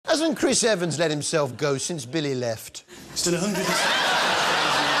Hasn't Chris Evans let himself go since Billy left? Still 100.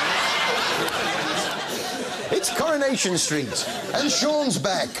 It's Coronation Street, and Sean's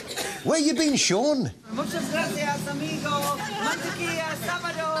back. Where you been, Sean? Muchas gracias, amigo. Mantequilla,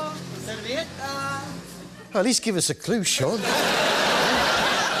 sábado, servieta. Well, at least give us a clue, Sean.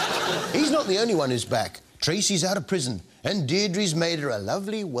 He's not the only one who's back. Tracy's out of prison, and Deirdre's made her a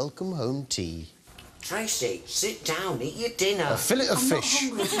lovely welcome-home tea. Tracy, sit down, eat your dinner. A fillet of fish.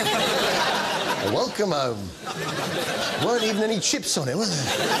 A welcome home. Weren't even any chips on it, were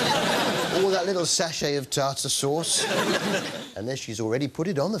there? All that little sachet of tartar sauce. And there she's already put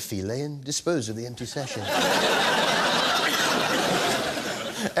it on the filet and disposed of the empty sachet.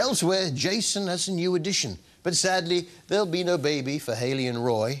 Elsewhere, Jason has a new addition. But sadly, there'll be no baby for Hayley and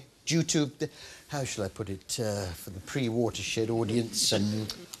Roy due to... how shall I put it? For the pre-watershed audience,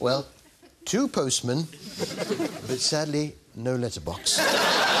 well... 2 postmen, but sadly, no letterbox.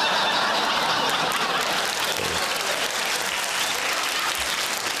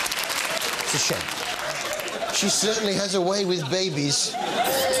 It's a shame. She certainly has a way with babies. Oh,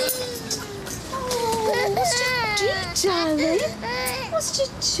 what's to do, darling? What's to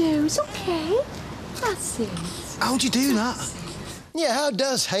do? It's OK. That's it. How'd you do that? Yeah, how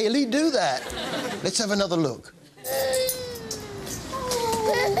does Hayley do that? Let's have another look.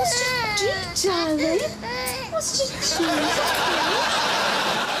 Oh, what's to do, darling? What's to do?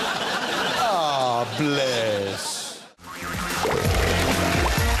 Ah, bless.